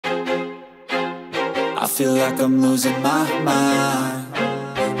I feel like I'm losing my mind.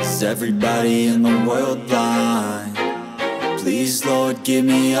 Is everybody in the world blind? Please, Lord, give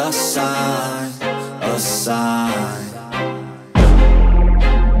me a sign, a sign.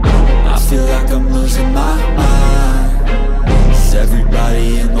 I feel like I'm losing my mind. Is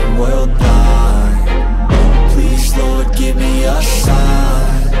everybody in the world blind? Please, Lord, give me a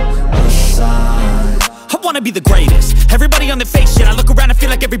sign, a sign. I wanna be the greatest. Everybody on the fake shit. I look around and feel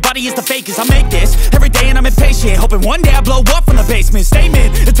like everybody is the fakest. I make this every day and I'm impatient, hoping one day I blow up from the basement.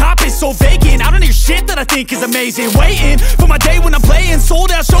 Statement, the top is so vacant. I don't hear shit that I think is amazing. Waiting for my day when I'm playing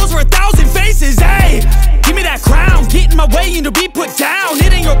sold out shows for 1,000 faces. Hey, give me that crown, get in my way and to be put down.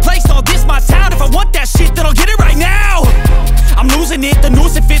 It ain't your place, all this my town. If I want that shit, then I'll get it right now. I'm losing it, the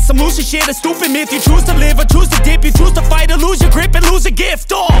noose it fits. I'm losing shit, a stupid myth. You choose to live or choose to dip. You choose to fight or lose your grip and lose a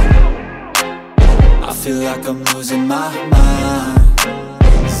gift. I feel like I'm losing my mind.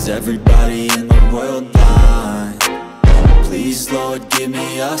 Is everybody in the world blind? Please, Lord, give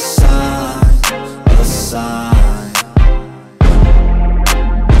me a sign, a sign.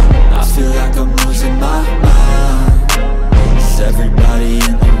 I feel like I'm losing my mind. Is everybody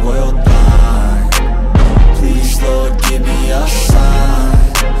in the world blind? Please, Lord, give me a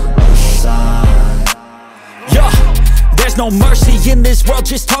sign, a sign. Yeah. There's no mercy in this world,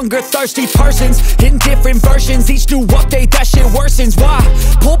 just hunger-thirsty persons in different versions. Each new update, that shit worsens. Why?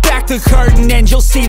 Pull back the curtain and you'll see